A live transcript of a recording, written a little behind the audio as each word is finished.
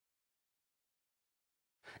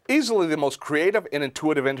Easily the most creative and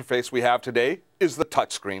intuitive interface we have today is the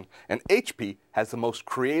touchscreen, and HP has the most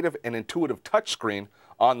creative and intuitive touchscreen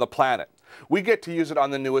on the planet. We get to use it on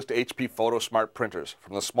the newest HP Photosmart printers,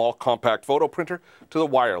 from the small compact photo printer to the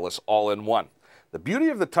wireless all-in-one. The beauty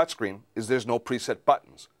of the touchscreen is there's no preset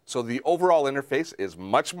buttons, so the overall interface is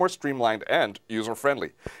much more streamlined and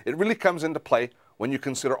user-friendly. It really comes into play when you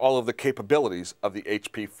consider all of the capabilities of the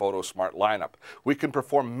HP Photosmart lineup. We can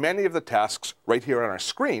perform many of the tasks right here on our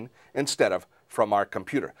screen instead of from our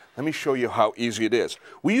computer. Let me show you how easy it is.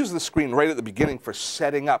 We use the screen right at the beginning for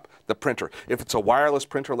setting up the printer. If it's a wireless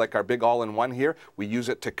printer like our big all-in-one here, we use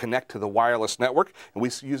it to connect to the wireless network, and we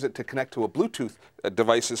use it to connect to a Bluetooth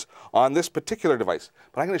devices on this particular device.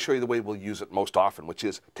 But I'm going to show you the way we'll use it most often, which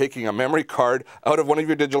is taking a memory card out of one of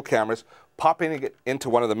your digital cameras, popping it into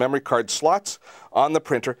one of the memory card slots on the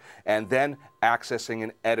printer, and then accessing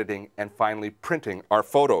and editing and finally printing our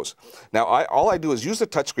photos. Now all I do is use the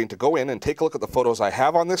touchscreen to go in and take a look at the photos I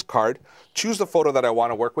have on this card, choose the photo that I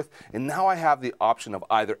want to work with, and now I have the option of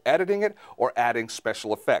either editing it or adding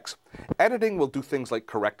special effects. Editing will do things like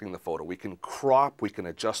correcting the photo. We can crop, we can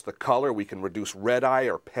adjust the color, we can reduce red eye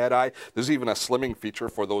or pet eye. There's even a slimming feature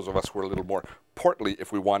for those of us who are a little more portly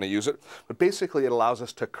if we want to use it. But basically it allows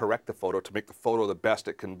us to correct the photo to make the photo the best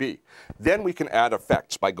it can be. Then we can add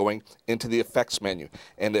effects by going into the effects menu.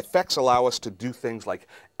 And effects allow us to do things like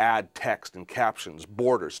add text and captions,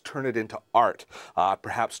 borders, turn it into art,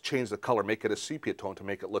 perhaps change the color, make it a sepia tone to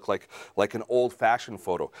make it look like an old-fashioned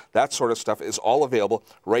photo. That sort of stuff is all available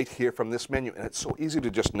right here from this menu, and it's so easy to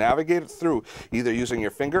just navigate it through, either using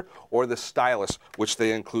your finger or the stylus, which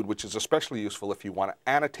they include, which is especially useful if you want to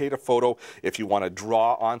annotate a photo, if you want to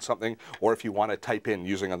draw on something, or if you want to type in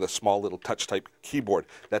using the small little touch-type keyboard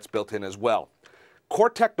that's built in as well. Core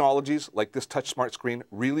technologies like this Touchsmart screen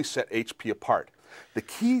really set HP apart. The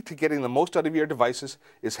key to getting the most out of your devices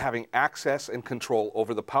is having access and control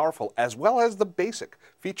over the powerful as well as the basic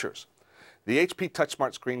features. The HP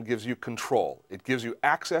Touchsmart screen gives you control. It gives you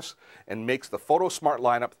access and makes the Photosmart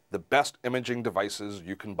lineup the best imaging devices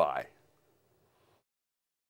you can buy.